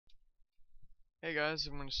Hey guys,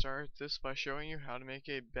 I'm going to start this by showing you how to make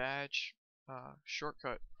a batch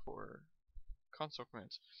shortcut for console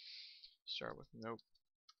commands. Start with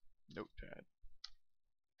notepad.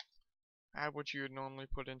 Add what you would normally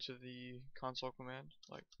put into the console command,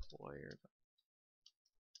 like player.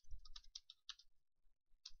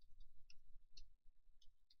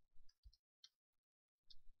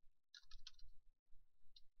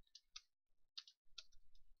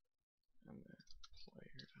 And then player.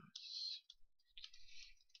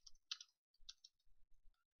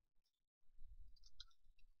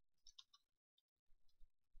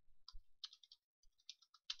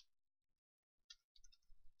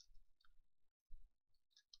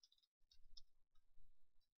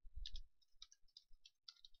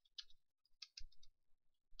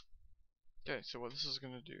 Okay, so what this is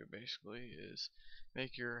going to do basically is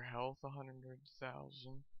make your health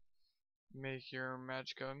 100,000, make your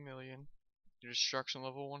magicka 1,000,000, your destruction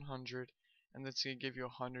level 100, and that's going to give you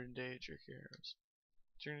 100 daedric arrows.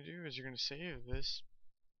 What you're going to do is you're going to save this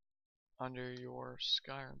under your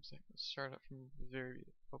Skyrim thing. Let's start up from the very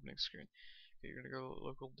opening screen. Okay, you're going to go to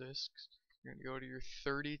local disks. You're going to go to your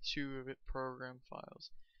 32-bit program files.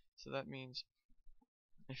 So that means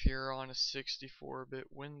if you're on a 64-bit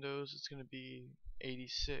Windows, it's going to be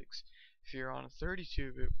 86. If you're on a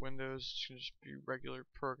 32-bit Windows, it's going to just be regular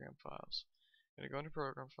program files. You're going to go into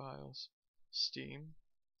program files, Steam,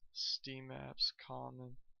 Steam Apps,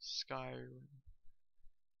 Common, Skyrim,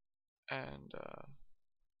 and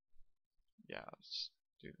yeah, let's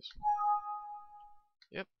do this one.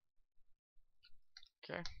 Yep.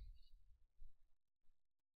 Okay.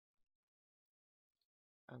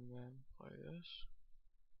 And then play this.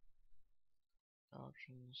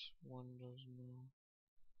 Options, Windows, no.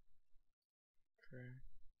 Okay.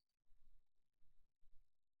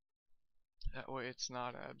 That way it's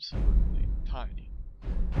not absolutely tiny.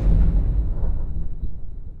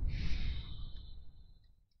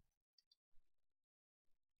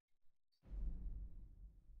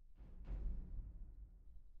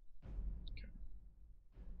 Okay.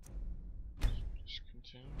 Just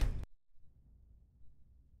continue.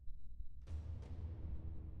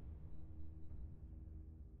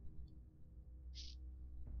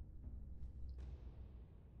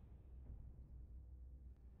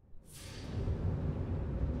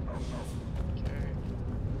 Okay.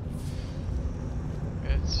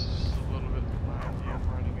 It's just a little bit laggy. I'm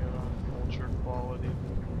running it on ultra quality.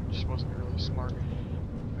 Just wasn't really smart.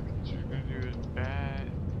 Okay, so you're gonna do is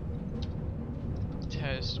bad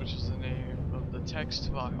test, which is the name of the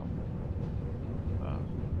text file.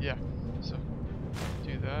 Yeah, so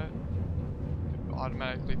do that. It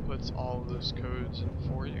automatically puts all of those codes in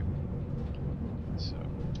for you. So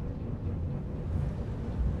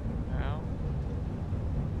now,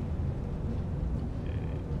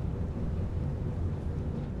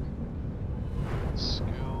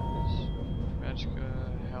 skills,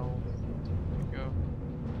 magicka, health, there we go.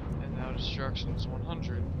 And now destruction is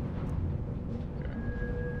 100.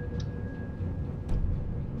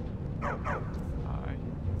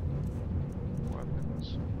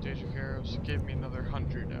 Daedric arrows gave me another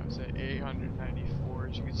 100. I was at 894,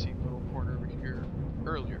 as you can see in the little corner over here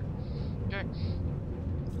earlier. Okay.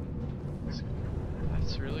 So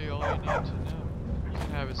that's really all you need to know. You can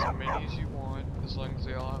have as many as you want, as long as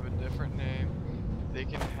they all have a different name. They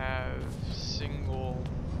can have single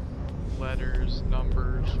letters,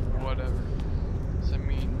 numbers, whatever. So that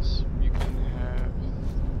means you can have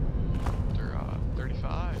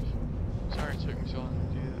 35. Sorry it took me so long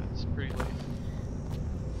to do that. It's pretty late.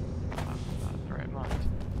 I'm not in the right mind.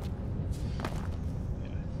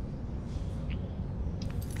 Yeah.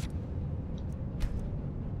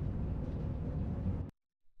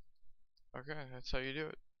 Okay, that's how you do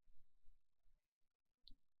it.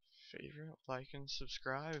 Favorite, like, and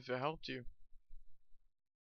subscribe if it helped you.